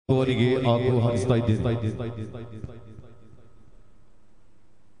ಅವರಿಗೆ ಆಹ್ವಾನಿಸ್ತಾ ಇದ್ದೇನೆ.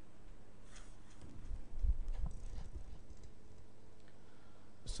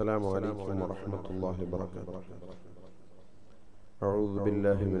 السلام عليكم ورحمة الله وبركاته. أعوذ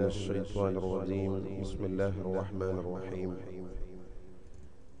بالله من الشيطان الرجيم. بسم الله الرحمن الرحيم.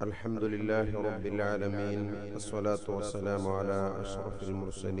 الحمد لله رب العالمين، والصلاة والسلام على أشرف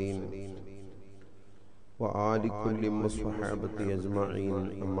المرسلين وآل كل وصحابته أجمعين.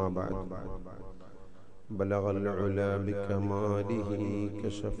 أما بعد، بلغ العلا بكماله،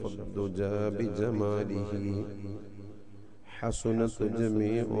 كشف الدجى بجماله، حسنت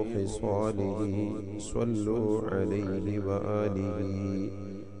جميع خصاله، صلوا عليه وآله.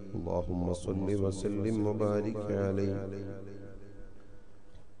 اللهم صل وسلم وبارك عليه.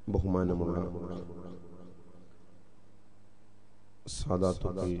 ബഹുമാനമുള്ള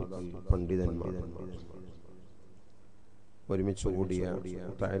സാദാത്തുക്കൾ, പണ്ഡിതന്മാർ, ഒരുമിച്ച് കൂടിയ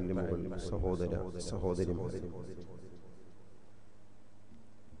മുതഅല്ലിമുകൾ, സഹോദര സഹോദരിമാർ,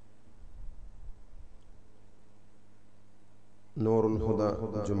 നൂറുൽ ഹുദ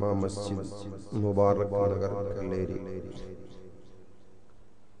ജുമാ മസ്ജിദ് മുബാറക് നഗർ കല്ലേരി,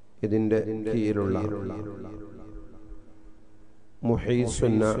 ഇതിന്റെ കീഴിലുള്ള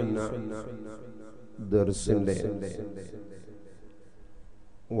മുഹീസുന്ന ദർസിന്റെ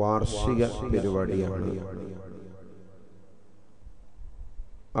വാർഷിക പരിപാടിയാണ്.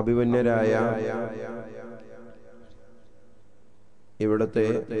 അഭിമന്യരായ ഇവിടുത്തെ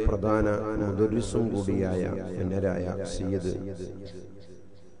പ്രധാന മുദരിസും കൂടിയായ അന്യരായ സയ്യിദ്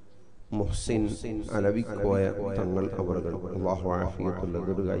മുഹ്സിൻ അലവിക്കോയ തങ്ങൾ അവറുകൾ, അല്ലാഹു ആഫിയത്തുള്ള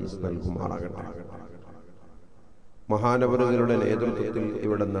ദീർഘായുസ്സ് നൽകുമാറാകട്ടെ. മഹാനവറുകളുടെ നേതൃത്വത്തിൽ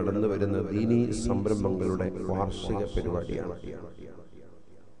ഇവിടെ നടന്നു വരുന്ന ദീനീ സംരംഭങ്ങളുടെ വാർഷിക പരിപാടിയാണ്.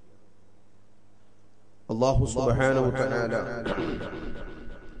 അല്ലാഹു സുബ്ഹാനഹു വ തആല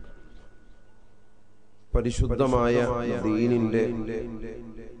പരിശുദ്ധമായ ദീനിന്റെ,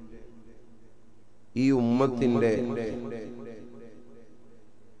 ഈ ഉമ്മത്തിന്റെ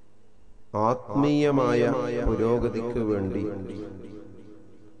ആത്മീയമായ പുരോഗതിക്ക് വേണ്ടി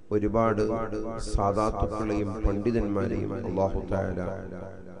ഒരുപാട് സാദാത്തുക്കളെയും പണ്ഡിതന്മാരെയും അല്ലാഹു തആല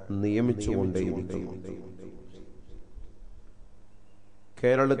നിയമിച്ചുകൊണ്ടേയിരിക്കുന്നു.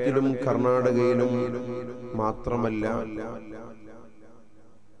 കേരളത്തിലും കർണാടകയിലും മാത്രമല്ല,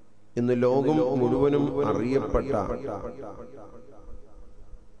 ഇന്ന് ലോകം മുഴുവനും അറിയപ്പെട്ട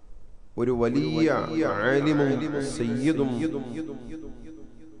ഒരു വലിയ ആലിമും സയ്യിദും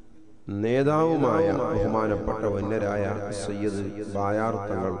നേതാവുമായ ബഹുമാനപ്പെട്ട വന്യരായ സയ്യിദ് ബായാർ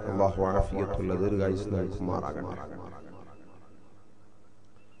തങ്ങൾ, അല്ലാഹു ആഫിയത്തുള്ള ദീർഘായുസ്സ് നൽകുമാറാകട്ടെ.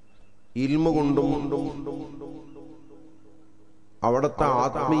 ഇൽമു കൊണ്ടും അവിടുത്തെ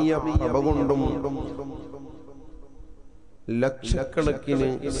ആത്മീയ പ്രഭ കൊണ്ടും ലക്ഷക്കണക്കിന്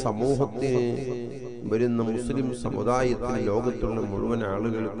സമൂഹത്തിന് വരുന്ന മുസ്ലിം സമുദായത്തിന്, ലോകത്തുള്ള മുഴുവൻ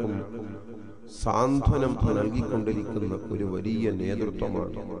ആളുകൾക്കും സാന്ത്വനം നൽകിക്കൊണ്ടിരിക്കുന്ന ഒരു വലിയ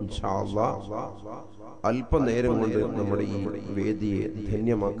നേതൃത്വമാണ്. ഇൻഷാ അല്ലാഹ് അല്പനേരം കൊണ്ട് നമ്മുടെ ഈ വേദിയെ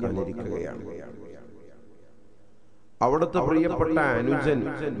ധന്യമാക്കാനിരിക്കുകയാണ്. അവിടുത്തെ പ്രിയപ്പെട്ട അനുജൻ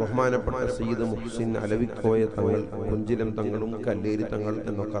ബഹുമാനപ്പെട്ട സയ്യിദ് മുഹ്സിൻ അലവിക്കോയ തങ്ങൾ, കുഞ്ചിലം തങ്ങളും കല്ലേരി തങ്ങൾ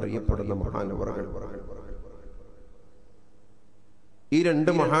എന്നൊക്കെ അറിയപ്പെടുന്ന മഹാനവറുകൾ, ഈ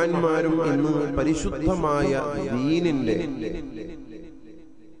രണ്ട് മഹാന്മാരും ഇന്ന് പരിശുദ്ധമായ ദീനിന്റെ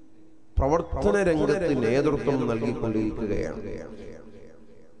പ്രവർത്തന രംഗത്ത് നേതൃത്വം നൽകിക്കൊണ്ടിരിക്കുകയാണ്.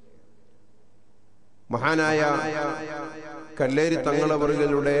 മഹാനായ കല്ലേരി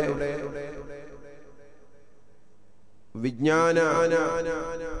തങ്ങളവറുകളുടെ വിജ്ഞാന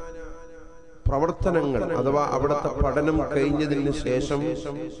പ്രവർത്തനങ്ങൾ അഥവാ അവിടുത്തെ പഠനം കഴിഞ്ഞതിന് ശേഷം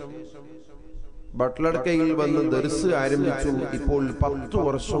ബട്ട്ലർക്കയിൽ വന്ന് ദർസ് ആരംഭിച്ചു. ഇപ്പോൾ 10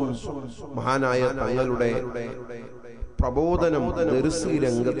 വർഷം മഹാനായ തങ്ങളുടെ പ്രബോധനം ദർസ്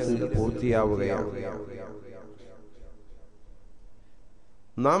രംഗത്ത് പൂർത്തിയാവുകയാണ്.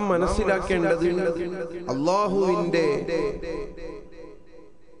 നാം മനസ്സിലാക്കേണ്ടത്, അല്ലാഹുവിന്റെ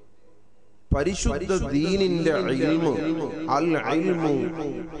പരിശുദ്ധ ദീനിന്റെ ഇൽമു, അൽ ഇൽമു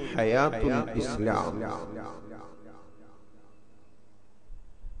ഹയാത്തുൽ ഇസ്ലാം.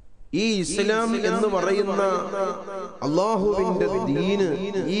 ഈ ഇസ്ലാം എന്ന് പറയുന്ന അല്ലാഹുവിന്റെ ദീന്,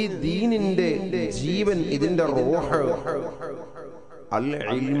 ഈ ദീനിന്റെ ജീവൻ, ഇതിന്റെ റൂഹ് അൽ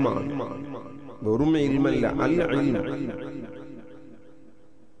ഇൽമാണ്. വെറും ഇൽമല്ല, അൽ ഇൽം.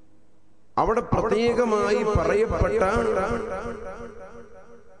 അവിടെ പ്രത്യേകമായി പറയപ്പെട്ട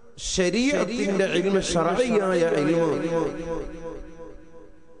ശരീഅത്തിന്റെ ഇൽമ്, ശർഈയായ ഇൽമ്,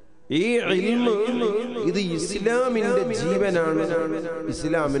 ഈ ഇൽമ് ഇത് ഇസ്ലാമിന്റെ ജീവനാണ്,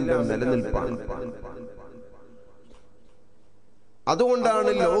 ഇസ്ലാമിന്റെ നിലനിൽപ്പാണ്. അതുകൊണ്ടാണ്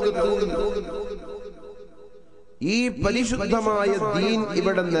ലോകത്ത് ഈ പരിശുദ്ധമായ ദീൻ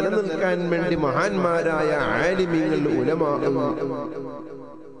ഇവിടെ നിലനിൽക്കാൻ വേണ്ടി മഹാന്മാരായ ആലിമീങ്ങൾ ഉലമാ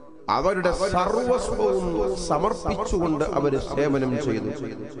അവരുടെ സർവസ്വവും സമർപ്പിച്ചുകൊണ്ട് അവർ സേവനം ചെയ്തു.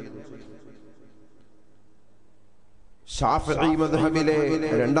 ഷാഫിഈ മദ്ഹബിലെ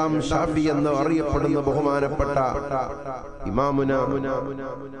രണ്ടാം ഷാഫി എന്ന് അറിയപ്പെടുന്ന ബഹുമാനപ്പെട്ട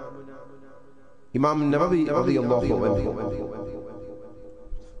ഇമാം നബവി റളിയല്ലാഹു അൻഹു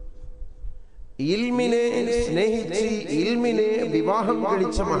ഇൽമിനെ സ്നേഹിച്ച് ഇൽമിനെ വിവാഹം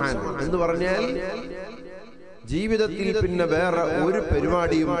കഴിച്ച മഹാൻ എന്ന് പറഞ്ഞാൽ ജീവിതത്തിൽ പിന്നെ വേറെ ഒരു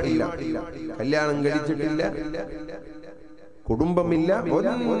പരിപാടിയും ഇല്ല. കല്യാണം കഴിച്ചിട്ടില്ല, കുടുംബമില്ല,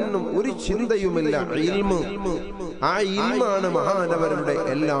 ഒന്നും ഒരു ചിന്തയുമില്ല. ഇൽമ്, ആ ഇൽമാണ് മഹാനവരുടെ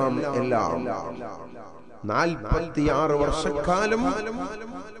എല്ലാം. 46 വർഷക്കാലം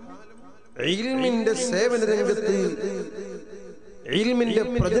ഇൽമിന്റെ സേവന രംഗത്ത്, ഇൽമിന്റെ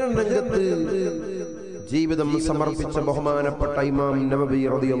പ്രചരണ രംഗത്ത് ജീവിതം സമർപ്പിച്ച ബഹുമാനപ്പെട്ട ഇമാം നബവി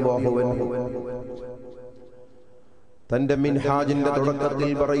റളിയല്ലാഹു അൻഹു തന്റെ മിൻഹാജിന്റെ തുടക്കത്തിൽ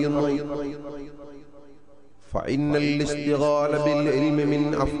പറയുന്നു, فإن الاشتغال بالعلم من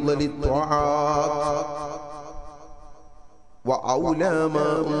أفضل الطاعات وأولى ما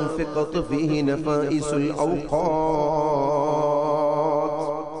أنفقت فيه نفائس الأوقات.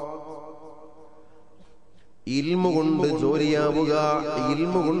 ഇൽമു കൊണ്ട് ജോലിയാവുക,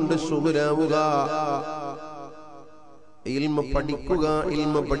 ഇൽമു കൊണ്ട് ശുഗലാവുക, ഇൽമ പഠിക്കുക,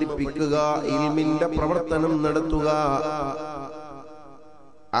 ഇൽമ പഠിപ്പിക്കുക, ഇൽമിന്റെ പ്രവർത്തനം നടത്തുക,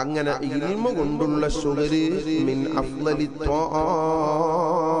 അങ്ങനെ ഇൽമ കൊണ്ടുള്ള ശുഗല് മിൻ അഫ്ളലി ത്വാആത്ത്,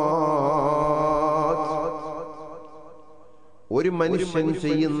 ഒരു മനുഷ്യൻ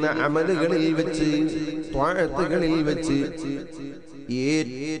ചെയ്യുന്ന അമലുകളിൽ വെച്ച്, ത്വാഅത്തുകളിൽ വെച്ച്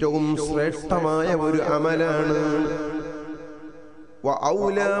ഏറ്റവും ശ്രേഷ്ഠമായ ഒരു അമലാണ്.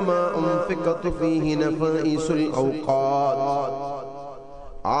 وأولى ما أنفقت فيه نفائس الأوقات.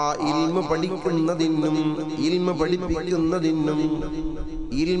 ആ ഇൽമ പഠിക്കുന്നതിനും ഇൽമ പഠിപ്പിക്കുന്നതിനും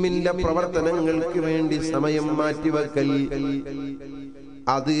ഇൽമിന്റെ പ്രവർത്തനങ്ങൾക്ക് വേണ്ടി സമയം മാറ്റിവെക്കൽ,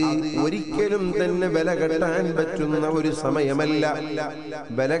 അത് ഒരിക്കലും തന്നെ വില കെട്ടാൻ പറ്റുന്ന ഒരു സമയമല്ല.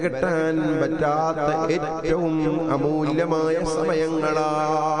 വില കെട്ടാൻ പറ്റാത്ത ഏറ്റവും അമൂല്യമായ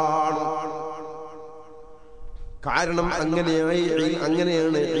സമയങ്ങളാണ്. കാരണം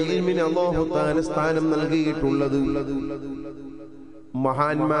അങ്ങനെയാണ് ഇൽമിന് അല്ലാഹു തആല സ്ഥാനം നൽകിയിട്ടുള്ളത്.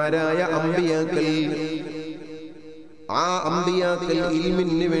 മഹാന്മാരായ അമ്പിയാക്കൾ, ആ അമ്പിയാക്കൾ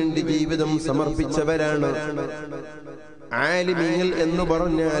ഇൽമിന് വേണ്ടി ജീവിതം സമർപ്പിച്ചവരാണ്. ആലിമീങ്ങൾ എന്ന്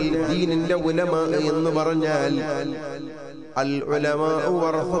പറഞ്ഞാൽ, ദീനിന്റെ ഉലമാ എന്ന് പറഞ്ഞാൽ, അൽ ഉലമാ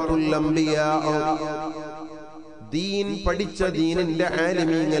വറസത്തുൽ അംബിയാ, ദീൻ പഠിച്ച ദീനിന്റെ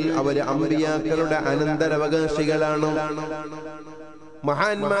ആലിമീങ്ങൾ അവര് അമ്പിയാക്കളുടെ അനന്തരാവകാശികളാണ്.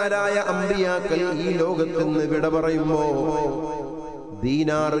 മഹാന്മാരായ അമ്പിയാക്കൾ ഈ ലോകത്ത് നിന്ന് വിട പറയുമ്പോ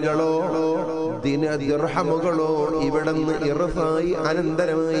ദീനാറുകളോ ദിർഹമുകളോ ഇവിടുന്ന് ഇർസായി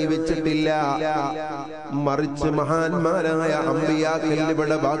അനന്തരമായി വെച്ചിട്ടില്ല. മറിച്ച് മഹാന്മാരായ അമ്പിയാക്കൾ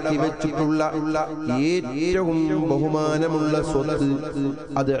ഇവിടെ ബാക്കി വെച്ചിട്ടുള്ള ഏറ്റവും ബഹുമാനമുള്ള സ്വത്ത്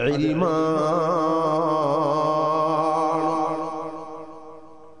അത് ഇൽമാണ്.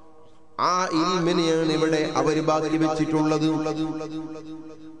 ആ ഇൽമിനെയാണ് ഇവിടെ അവര് ബാക്കി വെച്ചിട്ടുള്ളത്.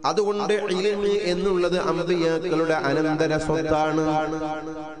 അതുകൊണ്ട് ഇൽമ് എന്നുള്ളത് അമ്പിയാക്കളുടെ അനന്തര സ്വത്താണ്.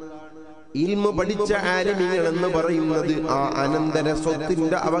 ഇൽമ പഠിച്ച ആലിമീങ്ങൾ എന്ന് പറയുന്നത് ആ അനന്തര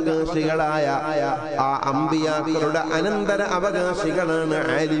സ്വത്തിന്റെ അവകാശികളായ ആ അമ്പിയാക്കളുടെ അനന്തര അവകാശികളാണ്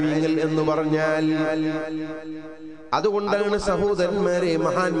ആലിമീങ്ങൾ എന്ന് പറഞ്ഞാൽ. അതുകൊണ്ടാണ് സഹോദരന്മാരെ,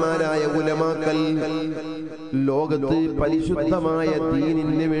 മഹാന്മാരായ ഉലമാക്കൾ ലോകത്ത് പരിശുദ്ധമായ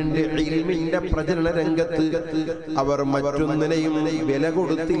ദീനിന് വേണ്ടി ഇൽമിന്റെ പ്രചരണ രംഗത്ത് അവർ മറ്റൊന്നിനെയും വില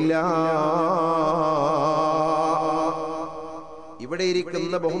കൊടുത്തില്ല. ഇവിടെ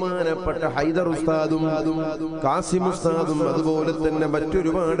ഇരിക്കുന്ന ബഹുമാനപ്പെട്ട ഹൈദർ ഉസ്താദും കാസിം ഉസ്താദും അതുപോലെ തന്നെ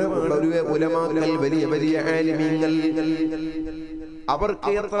മറ്റൊരുപാട് ഉലമാക്കൾ, വലിയ വലിയ ആലിമീങ്ങൾ,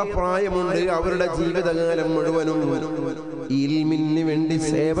 അവർക്ക് എത്ര പ്രായമുണ്ട്, അവരുടെ ജീവിതകാലം മുഴുവനും ഇൽമിന് വേണ്ടി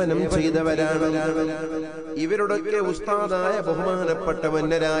സേവനം ചെയ്തവരാണ്. ഇവരുടെയൊക്കെ ഉസ്താദായ ബഹുമാനപ്പെട്ട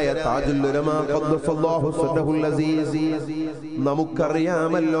വന്യരായ താജുൽ ഉലമാ ഖദ്ദസല്ലാഹു സിർറഹുൽ അസീസ്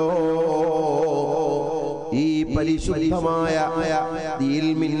നമുക്കറിയാമല്ലോ. ഈ പരിശുദ്ധമായ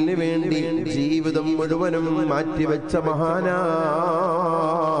ഇൽമിന് വേണ്ടി ജീവിതം മുഴുവനും മാറ്റിവെച്ച മഹാനാണ്.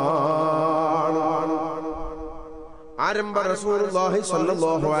 ആരംഭ റസൂലുള്ളാഹി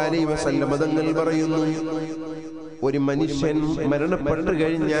സ്വല്ലല്ലാഹു അലൈഹി വസല്ലം തങ്ങൾ പറയുന്നു, ഒരു മനുഷ്യൻ മരണപ്പെട്ടു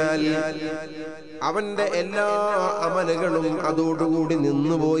കഴിഞ്ഞാൽ അവന്റെ എല്ലാ അമലുകളും അതോടുകൂടി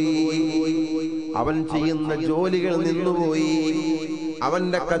നിന്നുപോയി. അവൻ ചെയ്യുന്ന ജോലികൾ നിന്നുപോയി.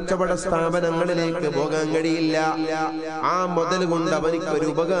 അവന്റെ കച്ചവട സ്ഥാപനങ്ങളിലേക്ക് പോകാൻ കഴിയില്ല. ആ മുതൽ കൊണ്ട് അവനിക്ക് ഒരു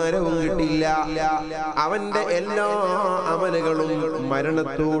ഉപകാരവും കിട്ടില്ല. അവന്റെ എല്ലാ അമലുകളും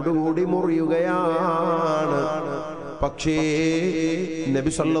മരണത്തോടുകൂടി മുറിയുകയാണ്. പക്ഷേ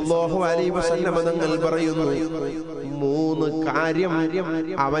നബി സല്ലല്ലാഹു അലൈഹി വസല്ലം തങ്ങൾ പറയുന്നു, 3 കാര്യം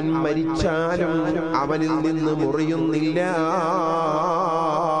അവൻ മരിച്ചാലും അവനിൽ നിന്ന് മുറിയുന്നില്ല.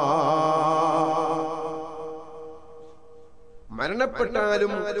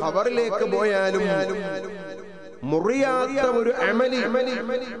 മരണപ്പെട്ടാലും ഖബറിലേക്ക് പോയാലും മുറിയാത്ത ഒരു അമലി,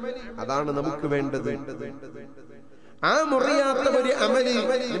 അതാണ് നമുക്ക് വേണ്ടത്. ആ മുറിയാത്ത ഒരു അമലി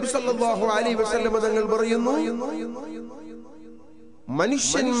നബി സല്ലല്ലാഹു അലൈഹി വസല്ലം തങ്ങൾ പറയുന്നു,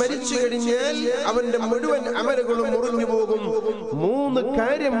 മനുഷ്യൻ മരിച്ചു കഴിഞ്ഞാൽ അവന്റെ മുഴുവൻ അമലുകളും മുറിഞ്ഞു പോകും. 3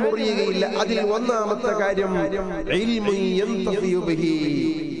 കാര്യം മുറിയുകയില്ല. അതിൽ ഒന്നാമത്തെ കാര്യം ഇൽമു യന്തഫിയു ബിഹി,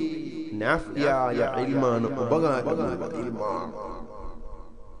 നാഫിയായ ഇൽമാണ്, ഉപകാരമുള്ള ഇൽമാണ്,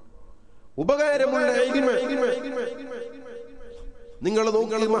 ഉപകാരമുള്ള ഇൽമ്. നിങ്ങൾ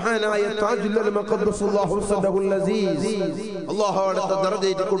നോക്കി മഹാനായ താജുൽ ഉലമ ഖദ്ദസല്ലാഹു സദഹുൽ അസീസ്, അല്ലാഹു അവിടുത്തെ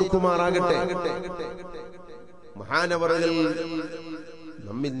ദർജയിൽ കൊടുക്കുമാറാകട്ടെ, മഹാനവറുകൾ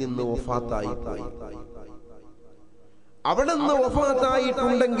നമ്മിൽ നിന്ന് വഫാത്തായി പോയി. അവിടുന്ന്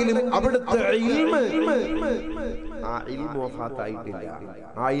വഫാത്തായിട്ടുണ്ടെങ്കിലും അവിടുത്തെ ഇൽമ്, ആ ഇൽമ് വഫാത്തായിട്ടില്ല,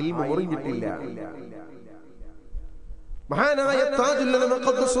 ആ ഇൽമ് മുറിഞ്ഞിട്ടില്ല. മഹാനായ താജുൽ ഉലമ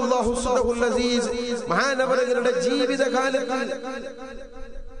ഖദ്ദസല്ലാഹു സദഹുൽ അസീസ് മഹാനവറുകളുടെ ജീവിതകാലത്ത്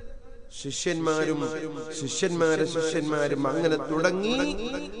ശിഷ്യന്മാരും അങ്ങനെ തുടങ്ങി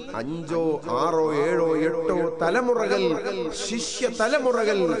 5, 6, 7, 8 തലമുറകൾ, ശിഷ്യ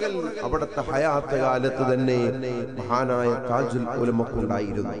തലമുറകൾ അവിടുത്തെ ഹയാത്ത് കാലത്ത് തന്നെ മഹാനായ താജുൽ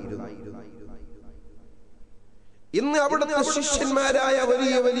ഉലമക്കുണ്ടായിരുന്നു. ഇന്ന് അവിടുത്തെ ശിഷ്യന്മാരായ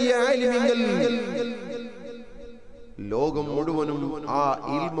വലിയ വലിയ ആലിമീങ്ങൾ ലോകം മുഴുവനും ആ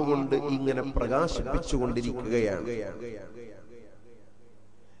ഇൽമു കൊണ്ട് ഇങ്ങനെ പ്രകാശിപ്പിച്ചുകൊണ്ടിരിക്കുകയാണ്.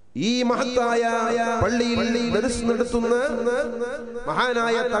 ഈ മഹത്തായ പള്ളിയിൽ ദർസ് നടത്തുന്ന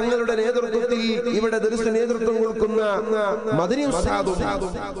മഹാനായ തങ്ങളുടെ നേതൃത്വത്തിൽ ഇവിടെ ദർസ് നേതൃത്വം കൊടുക്കുന്ന മദനി ഉസ്താദും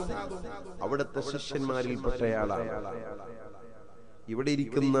അവിടുത്തെ ശിഷ്യന്മാരിൽപ്പെട്ടയാളാണ്. ഇവിടെ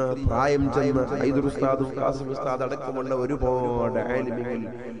ഇരിക്കുന്ന പ്രായം ചെന്ന ഐദുർ ഉസ്താദും ഖാസിം ഉസ്താദ് അടക്കമുള്ള ഒരുപാട് ആലിമീങ്ങൾ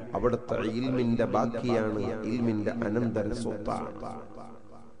അവിടുത്തെ ഇൽമിന്റെ ബാക്കിയാണ്, ഇൽമിന്റെ അനന്തര സ്വത്താണ്.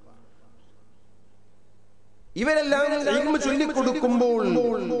 ഇവരെല്ലാം ഇൽമു ചൊല്ലിക്കൊടുക്കുമ്പോൾ,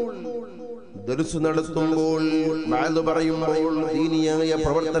 ദർസ് നടത്തുമ്പോൾ, വഅദ് പറയുമ്പോൾ, ദീനിയായ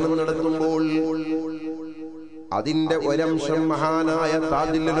പ്രവർത്തനം നടത്തുമ്പോൾ അതിന്റെ ഒരംശം മഹാനായ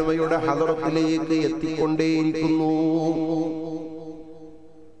താജുൽ ഉലമയുടെ ഹദറത്തിലേക്ക് എത്തിക്കൊണ്ടേയിരിക്കുന്നു.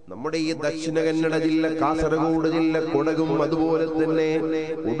 നമ്മുടെ ഈ ദക്ഷിണ കന്നഡ ജില്ല, കാസർഗോഡ് ജില്ല, കൊടകും അതുപോലെ തന്നെ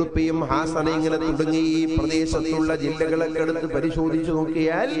ഉടുപ്പിയും ഹാസന ഇങ്ങനെ തുടങ്ങി ഈ പ്രദേശത്തുള്ള ജില്ലകളൊക്കെ എടുത്ത് പരിശോധിച്ചു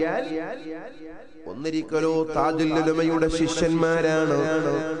നോക്കിയാൽ ഒന്നിരിക്കലോ താജുൽ ഉലമയുടെ ശിഷ്യന്മാരാണ്,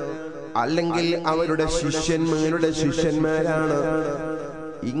 അല്ലെങ്കിൽ അവരുടെ ശിഷ്യന്മാരുടെ ശിഷ്യന്മാരാണ്.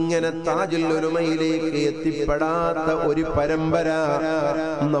 ഇങ്ങനെ താജുൽ ഉലമയിലേക്ക് എത്തിപ്പെടാത്ത ഒരു പരമ്പര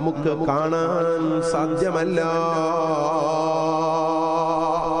നമുക്ക് കാണാൻ സാധ്യമല്ല.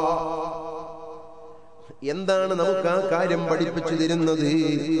 എന്താണ് നമുക്ക് ആ കാര്യം പഠിപ്പിച്ചു തരുന്നത്?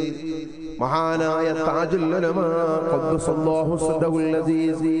 മഹാനായ താജുൽ ഉലമ ഖദ്ദസല്ലാഹു സദഹുൽ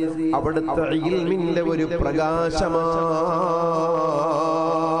അസീസ് അവിടുത്തെ ഇൽമിന്റെ ഒരു പ്രകാശമാണ്.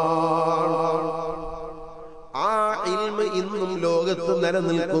 ആ ഇൽമ് ഇന്നും ലോകത്ത്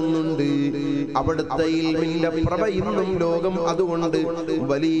നിലനിൽക്കുന്നുണ്ട്. അവിടുത്തെ ഇൽമിന്റെ പ്രഭ ഇന്നും ലോകം അതുകൊണ്ട്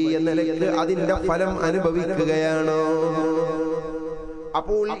വലിയ നിലയ്ക്ക് അതിന്റെ ഫലം അനുഭവിക്കുകയാണ്.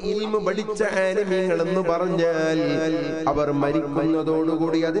 അപ്പോൾ ഇൽമു പഠിച്ച ആലിമീങ്ങൾ എന്ന് പറഞ്ഞാൽ അവർ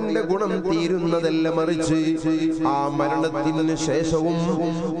മരിക്കുന്നതോടുകൂടി അതിന്റെ ഗുണം തീരുന്നതല്ല, മറിച്ച് ആ മരണത്തിന് ശേഷവും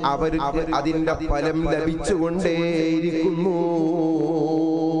അവർക്ക് അതിന്റെ ഫലം ലഭിച്ചുകൊണ്ടേയിരിക്കുന്നു.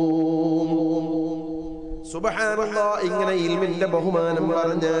 സുബ്ഹാനല്ലാഹ്, ഇങ്ങനെ ഇൽമിന്റെ ബഹുമാനം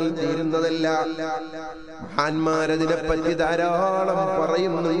പറഞ്ഞാൽ തീരുന്നതല്ല. മഹാന്മാരതിനെ പറ്റി ധാരാളം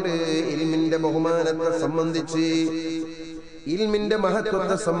പറയുന്നുണ്ട്. ഇൽമിന്റെ ബഹുമാനത്തെ സംബന്ധിച്ച്, ഇൽമിന്റെ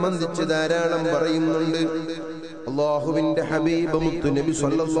മഹത്വത്തെ സംബന്ധിച്ച് ധാരാളം പറയുന്നുണ്ട്. അല്ലാഹുവിന്റെ ഹബീബ് മുത്തു നബി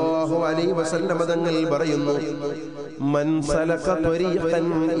സല്ലല്ലാഹു അലൈഹി വസല്ലം തങ്ങൾ പറയുന്നു, മൻ സലക ത്വരീഖൻ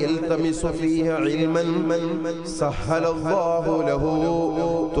യൽതമിസു ഫീഹി ഇൽമൻ സഹലല്ലാഹു ലഹു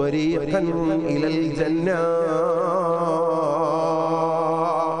ത്വരീഖൻ ഇലൽ ജന്ന.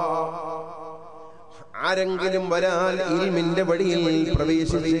 ആരെങ്കിലും ഒരാൾ ഇൽമിന്റെ വഴിയിൽ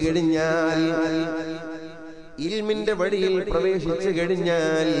പ്രവേശിച്ചു കഴിഞ്ഞാൽ, ഇൽമിന്റെ വഴിയിൽ പ്രവേശിച്ചു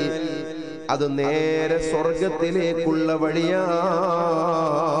കഴിഞ്ഞാൽ അത് നേരെ സ്വർഗത്തിലേക്കുള്ള വഴിയാണ്.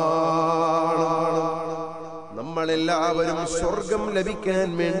 നമ്മളെല്ലാവരും സ്വർഗം ലഭിക്കാൻ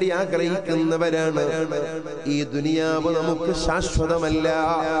വേണ്ടി ആഗ്രഹിക്കുന്നവരാണ്. ഈ ദുനിയാവ് നമുക്ക് ശാശ്വതമല്ല.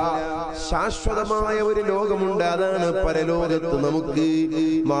 ശാശ്വതമായ ഒരു ലോകമുണ്ട്, അതാണ് പരലോകത്ത്. നമുക്ക്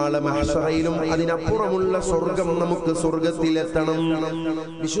നാളെ മഹ്ശറയിലും അതിനപ്പുറമുള്ള സ്വർഗം, നമുക്ക് സ്വർഗത്തിലെത്തണം.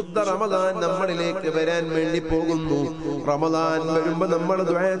 വിശുദ്ധ റമദാൻ നമ്മളിലേക്ക് വരാൻ വേണ്ടി പോകുന്നു. റമദാൻ വരുമ്പോ നമ്മൾ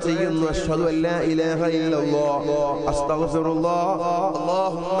ദുആ ചെയ്യുന്നു, അശ്ഹദു അല്ലാ ഇലാഹ ഇല്ലല്ലാഹ് അസ്തഗ്ഫിറുല്ലാഹ്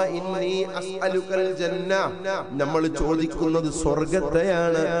അല്ലാഹുമ്മ ഇന്നി അസ്അലുകൽ ജന്ന. നമ്മൾ ചോദിക്കുന്നത്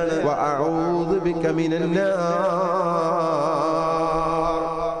സ്വർഗത്തെയാണ്. വഅഊദു ബിക മിനന്നാർ.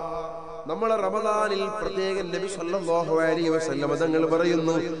 നമ്മൾ റമദാനിൽ പ്രത്യേകം നബി സല്ലല്ലാഹു അലൈഹി വസല്ലം തങ്ങൾ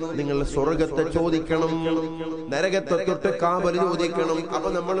പറയുന്നു, നിങ്ങൾ സ്വർഗത്തെ ചോദിക്കണം, നരകത്തെ തൊട്ട് കാവൽ ചോദിക്കണം. അപ്പൊ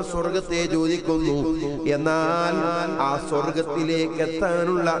നമ്മൾ സ്വർഗത്തെ ചോദിക്കുന്നു. എന്നാൽ ആ സ്വർഗത്തിലേക്ക്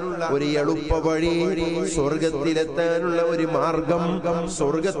എത്താനുള്ള ഒരു എളുപ്പ വഴി, സ്വർഗത്തിലെത്താനുള്ള ഒരു മാർഗം,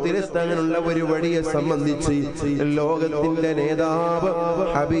 സ്വർഗത്തിലെത്താനുള്ള ഒരു വഴിയെ സംബന്ധിച്ച് ലോകത്തിന്റെ നേതാവ്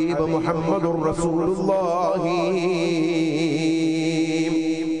ഹബീബ് മുഹമ്മദുർ റസൂലുള്ളാഹി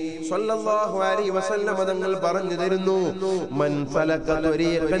സല്ലല്ലാഹു അലൈഹി വസല്ലം തങ്ങൾ പറഞ്ഞു തരുന്നു, മൻ സലക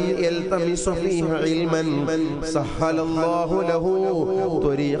ത്വരീഖൻ യൽതമിസു ഫീഹി ഇൽമൻ സഹലല്ലാഹു ലഹു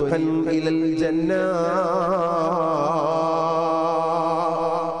ത്വരീഖൻ ഇലൽ ജന്ന.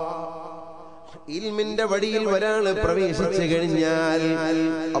 ഇൽമിന്റെ വഴിയിൽ ഒരാൾ പ്രവേശിച്ചു കഴിഞ്ഞാൽ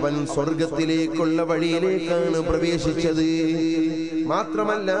അവൻ സ്വർഗത്തിലേക്കുള്ള വഴിയിലേക്കാണ് പ്രവേശിച്ചത്.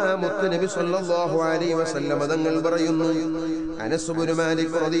 മാത്രമല്ല മുത്തുനബി സല്ലല്ലാഹു അലൈഹി വസല്ലം തങ്ങൾ പറയുന്നു, അനസ് ഇബ്നു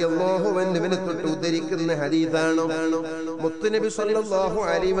മാലിക് റളിയല്ലാഹു അൻഹുവിനെ തൊട്ട് ഉദ്ധരിക്കുന്ന ഹദീസാണ്. മുത്തുനബി സല്ലല്ലാഹു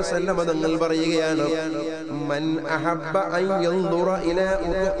അലൈഹി വസല്ലം തങ്ങൾ പറയുകയാണ്, മൻ അഹബ്ബ അൻ യൻദുറ ഇലാ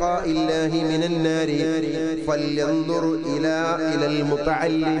ഉത്ഖാഇല്ലാഹി മിനൻ നാരി ഫൽയൻദുർ ഇലൽ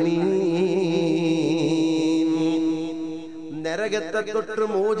മുതഅല്ലിമീൻ. നരകത്തെ തൊട്ട്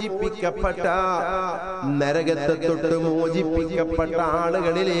മോചിപ്പിക്കപ്പെട്ട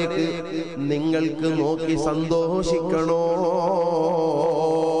ആളുകളിലേക്ക് നിങ്ങൾക്ക് നോക്കി സന്തോഷിക്കണോ?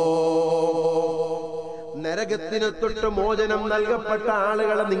 നരകത്തിന് തൊട്ട് മോചനം നൽകപ്പെട്ട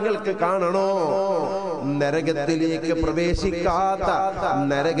ആളുകളെ നിങ്ങൾക്ക് കാണണോ? നരകത്തിലേക്ക് പ്രവേശിക്കാത്ത,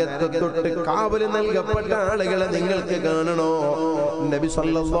 നരകത്തെ തൊട്ട് കാവൽ നൽകപ്പെട്ട ആളുകളെ നിങ്ങൾക്ക് കാണണോ? നബി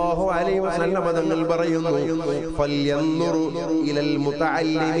സല്ലല്ലാഹു അലൈഹി വസല്ലം തങ്ങൾ പറയുന്നു, ഫൽയൻദുറു ഇലൽ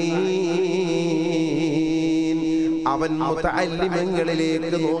മുതഅല്ലിമീൻ. അവൻ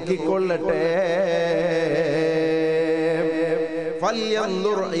മുതഅല്ലിമീങ്ങളിലേക്ക് നോക്കിക്കൊള്ളട്ടെ.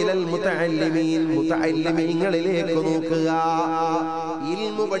 ഫൽയൻദുർ ഇലൽ മുതഅല്ലിമീൻ. മുതഅല്ലിമീങ്ങളിലേക്ക് നോക്കുക.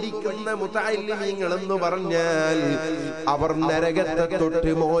 ഇൽമു പഠിക്കുന്ന മുതഅല്ലിമീങ്ങൾ എന്ന് പറഞ്ഞാൽ അവർ നരകത്തെ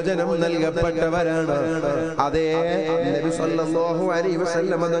തൊട്ട് മോചനം നൽകപ്പെട്ടവരാണ്. അതേ നബി സല്ലല്ലാഹു അലൈഹി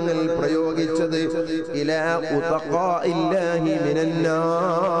വസല്ലം തങ്ങൾ പ്രയോഗിച്ചത് ഇലാ ഉതഖാഇല്ലാഹി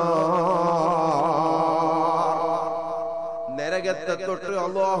മിനന്നാർ. നരകത്തെ തൊട്ട്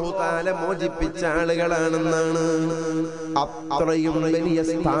അല്ലാഹു തആല മോചിപ്പിച്ച ആളുകളാണെന്നാണ്. അത്രയും വലിയ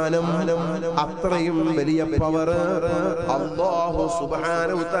സ്ഥാനം, അത്രയും വലിയ പവർ അല്ലാഹു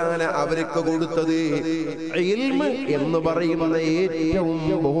സുബ്ഹാനഹു തആല അവർക്ക് കൊടുത്തത്. ഇൽമ് എന്ന് പറയുന്ന ഏറ്റവും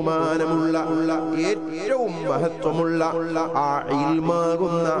ബഹുമാനമുള്ള, ഏറ്റവും മഹത്വമുള്ള ആ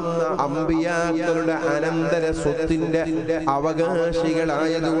ഇൽമാകുന്ന അമ്പിയാക്കളുടെ അനന്തര സ്വത്തിന്റെ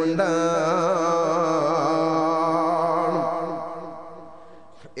അവകാശികളായതുകൊണ്ടാണ്.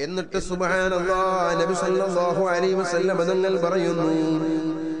 എന്നിട്ട് സുബ്ഹാനല്ലാഹ് നബി സല്ലല്ലാഹു അലൈഹി വസല്ലം തങ്ങൾ പറയുന്നു,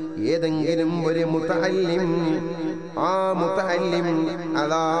 ഏതെങ്കിലും ഒരു മുതഅല്ലിം, ആ മുതഅല്ലിം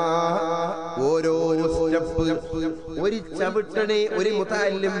അതാ ഓരോ സ്റ്റെപ്പ്, ഒരു ചവിട്ടണി ഒരു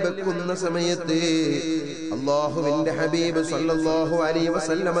മുതഅല്ലിം വെക്കുന്ന സമയത്ത് അല്ലാഹുവിന്റെ ഹബീബ് സല്ലല്ലാഹു അലൈഹി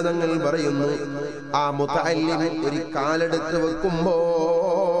വസല്ലം തങ്ങൾ പറയുന്നു, ആ മുതഅല്ലിം ഒരു കാലെടുത്ത്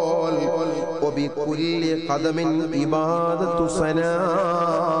വെക്കുമ്പോൾ وبكل قدم عبادة سنة.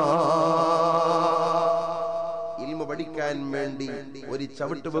 ഇൽമു പഠിക്കാൻ വേണ്ടി ഒരു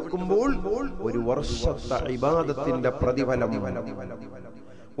ചവിട്ട് വെക്കുമ്പോൾ ഒരു വർഷത്തെ ഇബാദത്തിന്റെ പ്രതിഫലം,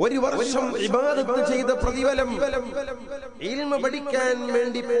 ഒരു വർഷം ഇബാദത്ത് ചെയ്ത പ്രതിഫലം. ഇൽമു പഠിക്കാൻ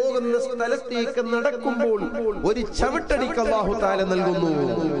വേണ്ടി പോകുന്ന സ്ഥലത്തേക്ക് നടക്കുമ്പോൾ ഒരു ചവിട്ടടിക്ക് അല്ലാഹു തആല നൽകുന്നു.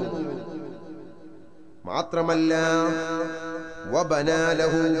 മാത്രമല്ല وبنى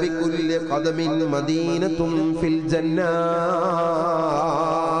له بكل قدم مدينة في الجنة.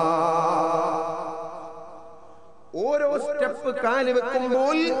 ഓരോ സ്റ്റെപ്പ് കാല്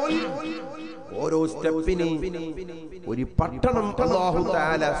വെക്കുമ്പോൾ ഓരോ സ്റ്റെപ്പിന് ഒരു പട്ടണം അല്ലാഹു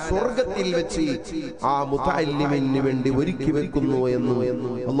തആല സ്വർഗ്ഗത്തിൽ വെച്ച് ആ മുതഅല്ലിമിന് വേണ്ടി ഒരുക്കി വെക്കുന്നു എന്ന്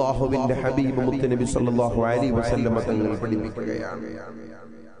അല്ലാഹുവിന്റെ ഹബീബ് മുത്തുനബി സല്ലല്ലാഹു അലൈഹി വസല്ലം തങ്ങൾ പഠിപ്പിക്കുകയാണ്.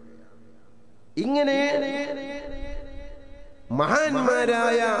 ഇങ്ങനെ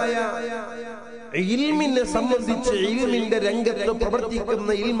മഹാന്മാരായ ഇൽമിനെ സംബന്ധിച്ച് ഇൽമിന്റെ രംഗത്ത്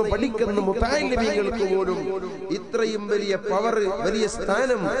പ്രവർത്തിക്കുന്ന ഇൽമ പഠിക്കുന്ന മുതഅല്ലിമീങ്ങൾക്ക് പോലും ഇത്രയും വലിയ പവർ, വലിയ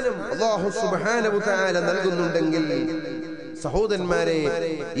സ്ഥാനം അല്ലാഹു സുബ്ഹാനഹു വ തആല നൽകുന്നുണ്ടെങ്കിൽ സഹോദരന്മാരെ,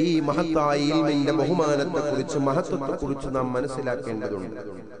 ഈ മഹത്തായ ഇൽമിന്റെ ബഹുമാനത്തെക്കുറിച്ച്, മഹത്വത്തെക്കുറിച്ച് നാം മനസ്സിലാക്കേണ്ടതുണ്ട്.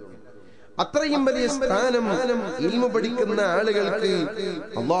 അത്രയും വലിയ സ്ഥാനം ഇൽമ പഠിക്കുന്ന ആളുകൾക്ക്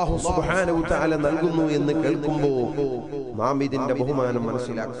അല്ലാഹു സുബ്ഹാനഹു വ തആല നൽകുന്നു എന്ന് കേൾക്കുമ്പോൾ നാം ഇതിന്റെ ബഹുമാനം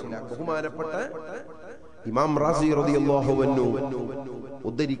മനസ്സിലാക്കണം. ബഹുമാനപ്പെട്ട ഇമാം റാസി റളിയല്ലാഹു അൻഹു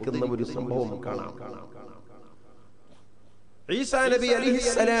ഉദ്ധരിക്കുന്ന ഒരു സംഭവം കാണാം. ഈസാ നബി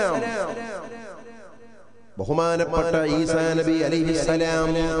അലൈഹിസ്സലാം, ബഹുമാനപ്പെട്ട ഈസാ നബി അലൈഹിസ്സലാം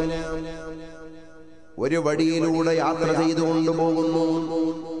ഒരു വഴിയിലൂടെ യാത്ര ചെയ്തുകൊണ്ട് പോകുന്നു.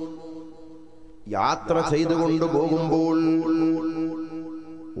 യാത്ര ചെയ്തുകൊണ്ട് പോകുമ്പോൾ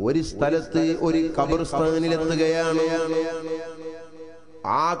ഒരു സ്ഥലത്ത് ഒരു ഖബർസ്ഥാനിലെത്തുകയാണ്.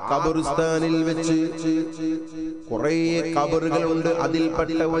 ആ ഖബർസ്ഥാനിൽ വെച്ച് കുറേ ഖബറുകളുണ്ട്.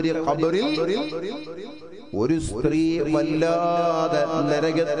 അതിൽപ്പെട്ട ഒരു ഖബറിൽ ഒരു സ്ത്രീ വല്ലാതെ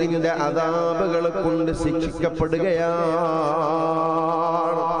നരകത്തിന്റെ അദാബുകളെ കൊണ്ട് ശിക്ഷിക്കപ്പെടുകയാണ്.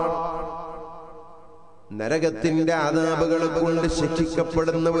 നരകത്തിന്റെ അദാബുകളെ കൊണ്ട്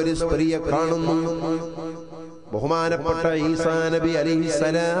ശിക്ഷിക്കപ്പെടുന്ന ഒരു സ്ത്രീയെ കാണുന്നു. ബഹുമാനപ്പെട്ട ഈസാ നബി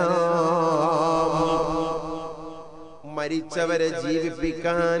അലൈഹിസ്സലാം മരിച്ചവരെ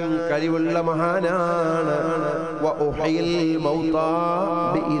ജീവിപ്പിക്കാൻ കഴിവുള്ള മഹാനാണ്. വഉഹയിൽ മൗതാ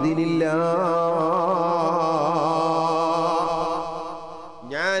ബിഇദ്നില്ലാഹ്,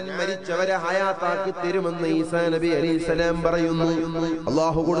 ഞാൻ മരിച്ചവരെ ഹയാത്താക്കി തരുമെന്ന് ഈസാ നബി അലൈഹിസ്സലാം പറയുന്നു.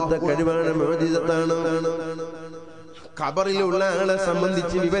 അല്ലാഹു കൊടുത്ത കഴിവാണ്, മുഅ്ജിസത്താണ്. ഖബറിലുള്ള ആളെ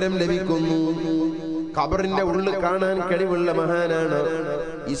സംബന്ധിച്ച് വിവരം ലഭിക്കുന്നു. ഖബറിന്റെ ഉള്ളിൽ കാണാൻ കഴിവുള്ള മഹാനാണ്.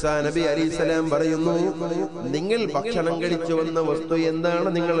 ഈസാ നബി അലൈഹിസ്സലാം പറയുന്നു, നിങ്ങൾ ഭക്ഷണം കഴിച്ചു വന്ന വസ്തു എന്താണ്?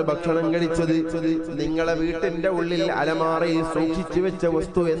 നിങ്ങൾ ഭക്ഷണം കഴിച്ചത് നിങ്ങളെ വീട്ടിന്റെ ഉള്ളിൽ അലമാറയിൽ സൂക്ഷിച്ചു വെച്ച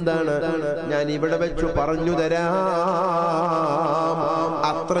വസ്തു എന്താണ്? ഞാൻ ഇവിടെ വെച്ചു പറഞ്ഞു തരാം.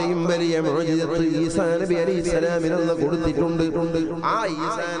 അത്രയും വലിയ മുഅ്ജിസത്ത് ഈസാ നബി അലൈഹിസ്സലാമിന് അല്ലാഹു കൊടുത്തിട്ടുണ്ട്. ആ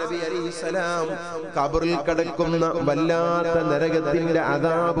ഈസാ നബി അലൈഹിസ്സലാം ഖബറിൽ കിടക്കുന്ന വല്ലാത്ത നരകത്തിന്റെ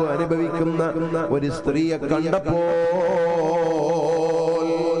അദാബ് അനുഭവിക്കുന്ന ഒരു സ്ത്രീയെ കണ്ടപ്പോൾ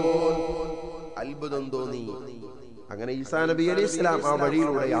അത്ഭുതം തോന്നി. അങ്ങനെ ഈസാ നബി അലൈഹിസ്സലാം ആ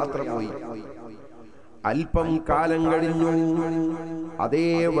വഴിയിലൂടെ യാത്ര പോയി. അല്പം കാലം കഴിഞ്ഞു. അതേ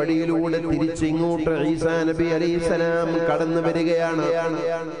വഴിയിലൂടെ തിരിച്ചിങ്ങോട്ട് ഈസാ നബി അലൈഹിസ്സലാം കടന്നു വരികയാണ്.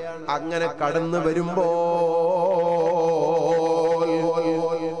 അങ്ങനെ കടന്നു വരുമ്പോൾ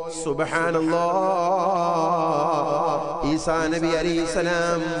സുബ്ഹാനല്ലാഹ്, ഈസാ നബി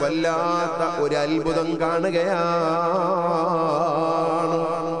അലൈഹിസ്സലാം വല്ലാത്ത ഒരു അത്ഭുതം കാണുകയാണ്.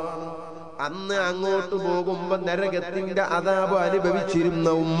 അന്ന് അങ്ങോട്ട് പോകുമ്പോ നരകത്തിന്റെ അദാബ് അനുഭവിച്ചിരുന്ന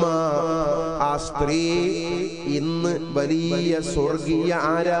ഉമ്മ, ആ സ്ത്രീ ഇന്ന് വലിയ സ്വർഗീയ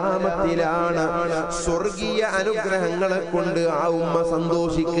ആരാമത്തിലാണ്. സ്വർഗീയ അനുഗ്രഹങ്ങളെ കൊണ്ട് ആ ഉമ്മ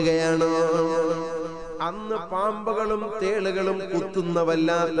സന്തോഷിക്കുകയാണ്. അന്ന് പാമ്പുകളും തേളുകളും കുത്തുന്ന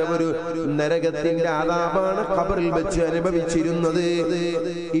വല്ലാത്ത ഒരു നരകത്തിന്റെ അദാബാണ് ഖബറിൽ വെച്ച് അനുഭവിച്ചിരുന്നത്.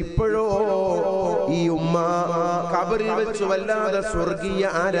 ഇപ്പോഴോ ഈ ഉമ്മ ഖബറിൽ വെച്ച് വല്ലാതെ സ്വർഗീയ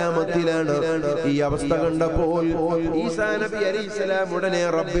ആരാമത്തിലാണ്. ഈ അവസ്ഥ കണ്ടപ്പോൾ ഈസാ നബി അലൈഹിസ്സലാം ഉടനെ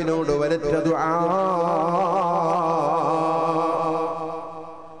റബ്ബിനോട് വരച്ച ദുആ,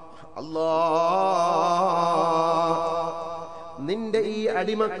 നിന്റെ ഈ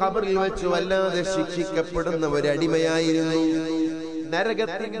അടിമ ഖബറിൽ വെച്ച് വല്ലാതെ ശിക്ഷിക്കപ്പെടുന്ന ഒരു അടിമയായിരുന്നു.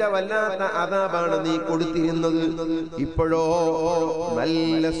 നരകത്തിന്റെ വല്ലാത്ത അദാബാണ് നീ കൊടുത്തിരുന്നത്. ഇപ്പോഴോ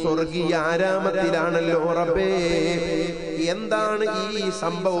നല്ല സ്വർഗീയ ആരാമത്തിലാണല്ലോ റബ്ബേ. എന്താണ് ഈ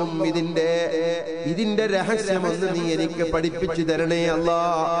സംഭവം? ഇതിന്റെ രഹസ്യമൊന്ന് നീ എനിക്ക് പഠിപ്പിച്ചു തരണേ അല്ലാ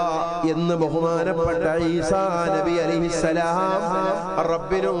എന്ന് ബഹുമാനപ്പെട്ട ഈസാ നബി അലൈഹിസ്സലാം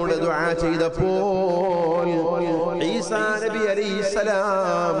റബ്ബിനോട് ദുആ ചെയ്തപ്പോൾ ഈസാ നബി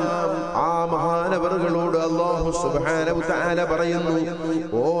അലൈഹിസ്സലാം ആ മഹാനവറുകളോട് അല്ലാഹു സുബ്ഹാനഹു വ തആല പറയുന്നു,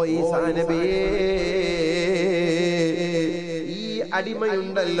 ഓ ഈസാ നബിയേ, ഈ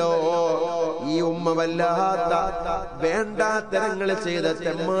അടിമയുണ്ടല്ലോ, ഈ ഉമ്മ വല്ലാത്ത വേണ്ടാത്തരങ്ങൾ ചെയ്ത,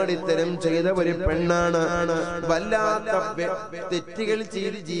 തെമ്മാടിത്തരം ചെയ്ത ഒരു പെണ്ണാണ്. വല്ലാത്ത തെറ്റുകൾ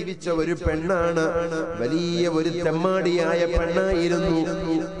ചെയ്ത് ജീവിച്ച ഒരു പെണ്ണാണ്. വലിയ ഒരു തെമ്മാടിയായ പെണ്ണായിരുന്നു.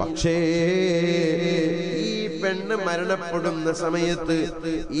 പക്ഷേ പെണ്ണ് മരണപ്പെടുന്ന സമയത്ത്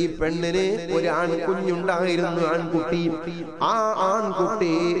ഈ പെണ്ണിന് ഒരു ആൺകുഞ്ഞുണ്ടായിരുന്നു, ആൺകുട്ടി. ആ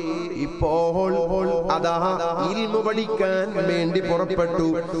ആൺകുട്ടി ഇപ്പോൾ അതാ ഇൽമു പഠിക്കാൻ വേണ്ടി പുറപ്പെട്ടു.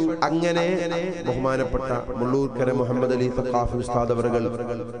 അങ്ങനെ ബഹുമാനപ്പെട്ട മുള്ളൂർക്കര മുഹമ്മദ് അലി സഖാഫി ഉസ്താദ് അവറുകൾ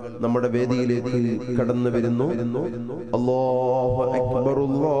നമ്മുടെ വേദിയിലേക്ക് കടന്നു വരുന്നു. അല്ലാഹു അക്ബർ,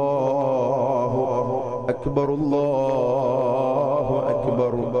 അല്ലാഹു أكبر الله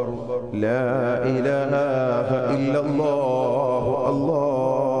أكبر لا إله إلا الله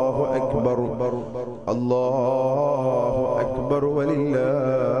الله أكبر الله أكبر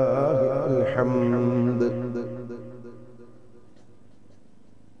ولله الحمد.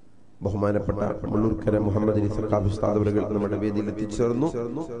 ബഹുമാനപ്പെട്ട മുള്ളൂർക്കര മുഹമ്മദ് അലി സഖാഫി ഉസ്താദ് അവர்கள் നമ്മുടെ വേദിയിൽ എത്തിച്ചേർന്നു.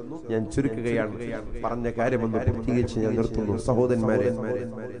 ഞാൻ ചുരുക്കുകയാണ്, പറഞ്ഞ കാര്യമൊന്ന് പൂർത്തീകരിച്ച് ഞാൻ നിർത്തുന്നു. സഹോദരന്മാരെ,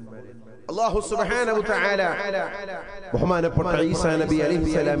 അല്ലാഹു സുബ്ഹാനഹു വ തആല ബഹുമാനപ്പെട്ട ഈസാ നബി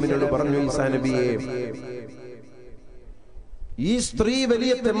അലൈഹിസ്സലാമിനോട് പറഞ്ഞു, ഈസാ നബിയെ, ഈ സ്ത്രീ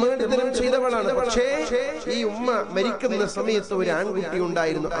വലിയ തെമ്മാടിത്തരം ചെയ്തവളാണ്. പക്ഷേ ഈ ഉമ്മ മരിക്കുന്ന സമയത്ത് ഒരു ആൺകുട്ടി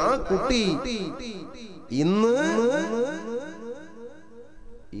ഉണ്ടായിരുന്നു. ആ കുട്ടി ഇന്ന്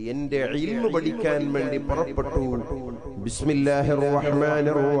എന്റെ ഇൽമു പഠിക്കാൻ വേണ്ടി പുറപ്പെട്ടു. ബിസ്മില്ലാഹിർ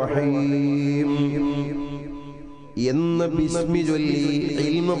റഹ്മാനിർ റഹീം എന്ന് ബിസ്മി ചൊല്ലി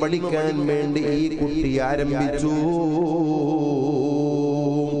ഇൽമു പഠിക്കാൻ വേണ്ടി ഈ കുട്ടി ആരംഭിച്ചു.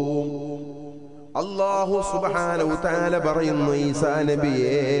 അല്ലാഹു സുബ്ഹാനഹു തആല പറയുന്നു, ഈസാ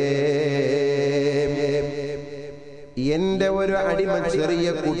നബിയേ, എന്റെ ഒരു അടിമ ചെറിയ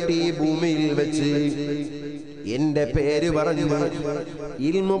കുട്ടി ഭൂമിയിൽ വെച്ച് എന്റെ പേര് പറഞ്ഞു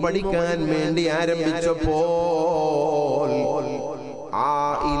ഇൽമു പഠിക്കാൻ വേണ്ടി ആരംഭിച്ചപ്പോൾ ആ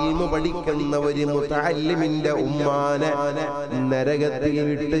ഇൽമു പഠിക്കുന്ന ഒരു മുതഅല്ലിമിന്റെ ഉമ്മാനെ നരകത്തിൽ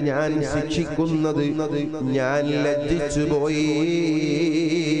വിട്ട് ഞാൻ ശിക്ഷിക്കുന്നത് ഞാൻ ലജ്ജിച്ചു പോയി.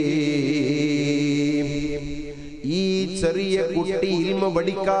 ഈ ചെറിയ കുട്ടി ഇൽമു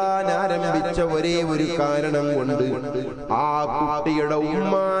പഠിക്കാൻ ആരംഭിച്ച ഒരേ ഒരു കാരണം കൊണ്ട് ആ കുട്ടിയുടെ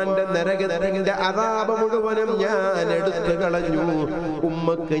ഉമ്മാന്റെ നരകത്തിന്റെ അദാബ് മുഴുവനും ഞാൻ എടുത്തു കളഞ്ഞു.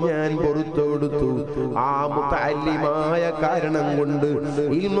 ഉമ്മക്ക് ഞാൻ പുറത്തു കൊടുത്തു. ആ മുതഅല്ലിമായ കാരണം കൊണ്ട്,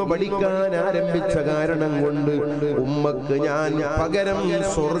 ഇൽമു പഠിക്കാൻ ആരംഭിച്ച കാരണം കൊണ്ട് ഉമ്മക്ക് ഞാൻ പകരം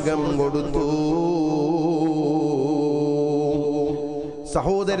സ്വർഗം കൊടുത്തു.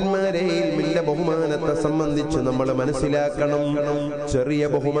 സഹോദരന്മാരെ, ഇൽമിന്റെ ബഹുമാനത്തെ സംബന്ധിച്ച് നമ്മൾ മനസ്സിലാക്കണം. ചെറിയ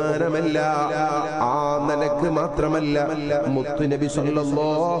ബഹുമാനമല്ല, ആ നിലക്ക് മാത്രമല്ല. മുത്തുനബി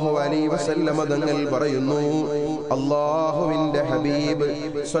സല്ലല്ലാഹു അലൈഹി വസല്ലം തങ്ങൾ പറയുന്നു, അല്ലാഹുവിന്റെ ഹബീബ്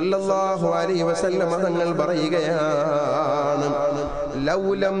സല്ലല്ലാഹു അലൈഹി വസല്ലം തങ്ങൾ പറയുകയാണ്,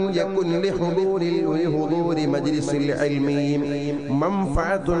 ലൗലം യകുൻ ലിഹുദൂരി മജ്ലിസിൽ ഇൽമി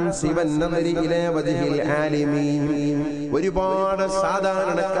മൻഫഅത്തുൻ സിവൻ നദരി ഇലാ വജ്ഹിൽ ആലിമി. ഒരുപാട്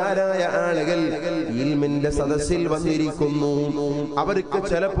സാധാരണക്കാരായ ആളുകൾ ഇൽമിന്റെ സദസ്സിൽ വന്നിരിക്കുന്നു. അവർക്ക്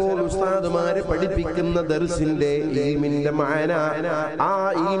ചിലപ്പോൾ ഉസ്താദുമാര് പഠിപ്പിക്കുന്ന ദർസിന്റെ ഇൽമിന്റെ മാന, ആ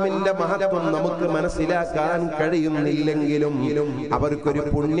ഇൽമിന്റെ മഹത്വം നമുക്ക് മനസ്സിലാക്കാൻ കഴിയുന്നില്ലെങ്കിലും അവർക്കൊരു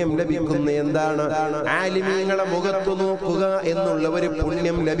പുണ്യം ലഭിക്കുന്ന എന്താണ്? ആലിമീങ്ങളെ മുഖത്ത് നോക്കുക എന്നുള്ള ഒരു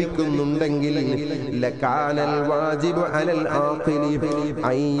പുണ്യം ലഭിക്കുന്നുണ്ടെങ്കിൽ ലകാനൽ വാജിബു അലൽ ആഖിലി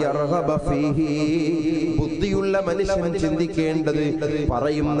അൻ യർഹബ ഫീഹി. ബുദ്ധിയുള്ള മനുഷ്യൻ ചിന്തിക്കേണ്ടത്,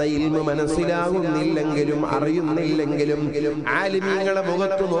 പറയുന്ന ഇൽമു മനസ്സിലാകുന്നില്ലെങ്കിലും അറിയുന്നില്ലെങ്കിലും ആലിമീങ്ങളെ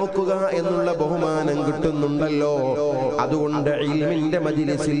മുഖത്ത് നോക്കുക എന്നുള്ള ബഹുമാനം കിട്ടുന്നുണ്ടല്ലോ, അതുകൊണ്ട് ഇൽമിന്റെ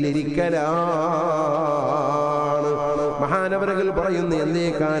മജ്ലിസിൽ ഇരിക്കലാണ്. മഹാനവറുകൾ പറയുന്നു, എന്തേ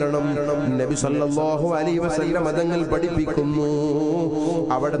കാരണം? നബി സല്ലല്ലാഹു അലൈഹി വസല്ലം തങ്ങൾ പഠിപ്പിക്കുന്നു,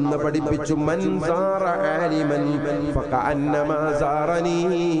 അവിടുന്ന് പഠിപ്പിച്ചു, മൻ സാറ ആലിമൻ ഫകഅന്നമാ സാറനി.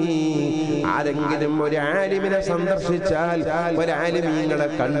 ആരെങ്കിലും ഒരു ആലിമിനെ സന്ദർശിച്ചാൽ, ഒരു ആലിമീങ്ങളെ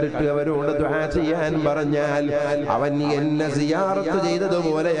കണ്ടിട്ട് അവരോട് ദുആ ചെയ്യാൻ പറഞ്ഞാൽ, അവൻ എന്നെ സിയാറത്ത്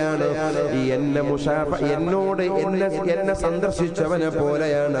ചെയ്തതുപോലെയാണ്, എന്നോട് എന്നെ സന്ദർശിച്ചവനെ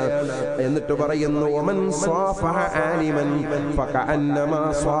പോലെയാണ്. എന്നിട്ട് പറയുന്നു, വമൻ സ്വാഫഹ ആലിമൻ ഫകഅന്നമാ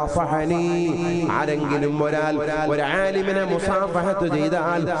സ്വാഫഹനി. ആരെങ്കിലും ഒരു ആലിമിനെ മുസാഫഹത്ത്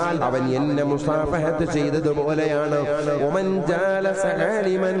ചെയ്താൽ അവൻ എന്നെ മുസാഫഹത്ത് ചെയ്തതുപോലെയാണ്. വമൻ ജാലസ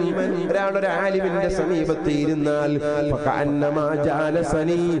ആലിമൻ, ഒരു ആലിമിന്റെ സമീപത്ത് ഇരുന്നാൽ ഫകഅന്നമാ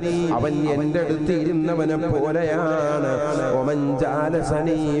ജാലസനി, അവൻ എൻ്റെ അടുത്ത് ഇരുന്നവനെ പോലെയാണ്. വമൻ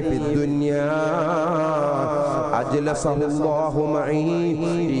ജാലസനി ഫിദ്ദുനിയാ അജ്ലസഹു അല്ലാഹു മഈ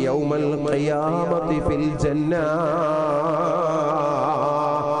യൗമൽ ഖിയാമത്തി ഫിൽ ജന്ന.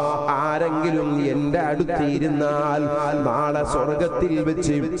 ആരെങ്കിലും എന്റെ അടുത്തിരുന്നാൽ നാളെ സ്വർഗത്തിൽ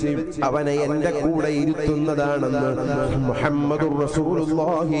വെച്ച് അവനെ എന്റെ കൂടെ ഇരുത്തുന്നതാണെന്ന് മുഹമ്മദുർ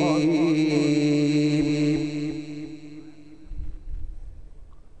റസൂലുള്ളാഹി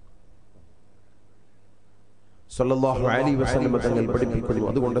സല്ലല്ലാഹു അലൈഹി വസല്ലം തങ്ങൾ പഠിപ്പിക്കുന്നു.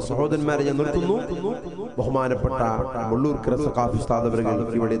 അതുകൊണ്ട് സഹോദരന്മാരെ, ഞാൻ നിർത്തുന്നു. ബഹുമാനപ്പെട്ട മുള്ളൂർക്കര സഖാഫി ഉസ്താദ് അവர்கள்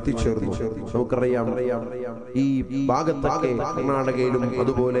ഇവിടെ എത്തിച്ചേർന്നു. നമുക്കറിയാം, ഈ ഭാഗത്തൊക്കെ കർണാടകയിലും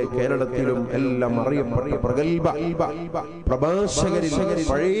അതുപോലെ കേരളത്തിലും എല്ലാം അറിയപ്പെട്ട പ്രഗത്ഭ പ്രഭാഷകരിൽ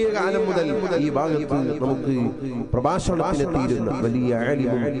പഴയ കാലം മുതൽ ഈ ഭാഗത്ത് നമുക്ക് പ്രഭാഷണത്തിനെത്തിയിരുന്ന വലിയ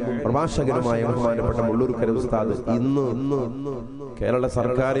ആലിമും പ്രഭാഷകനുമായ ബഹുമാനപ്പെട്ട മുള്ളൂർക്കര ഉസ്താദ് ഇന്ന് കേരള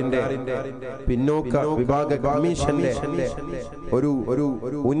സർക്കാരിന്റെ പിന്നോക്ക വിഭാഗ കമ്മീഷന്റെ ഒരു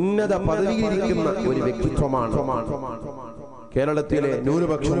ഉന്നത പദവിയിലിരിക്കുന്ന ഒരു വ്യക്തിത്വമാണ്. കേരളത്തിലെ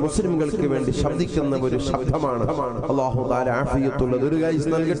ന്യൂനപക്ഷ മുസ്ലിംകൾക്ക് വേണ്ടി ശബ്ദിക്കുന്ന ഒരു ശബ്ദമാണ്. അല്ലാഹു തആല ആഫിയത്തുള്ള ദീർഘായുസ്സ്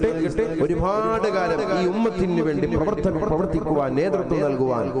നൽകട്ടെ. ഒരുപാട് കാലം ഈ ഉമ്മത്തിന് വേണ്ടി പ്രവർത്തിക്കുവാൻ നേതൃത്വം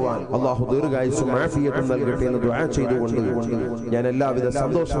നൽകുവാൻ അല്ലാഹു ദീർഘായുസ്സും ആഫിയത്തും നൽകട്ടെ എന്ന് ദുആ ചെയ്തുകൊണ്ട് ഞാൻ എല്ലാവിധ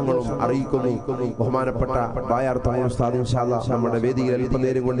സന്തോഷങ്ങളും അറിയിക്കുന്നു. ബഹുമാനപ്പെട്ട ബായാർ തങ്ങൾ ഉസ്താദ് ഇൻഷാ അല്ലാഹ് നമ്മുടെ വേദിയിൽ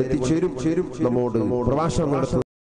അല്പനേരം കൊണ്ട് എത്തിച്ചേരും. നമ്മോട് പ്രഭാഷണം നടത്തുന്ന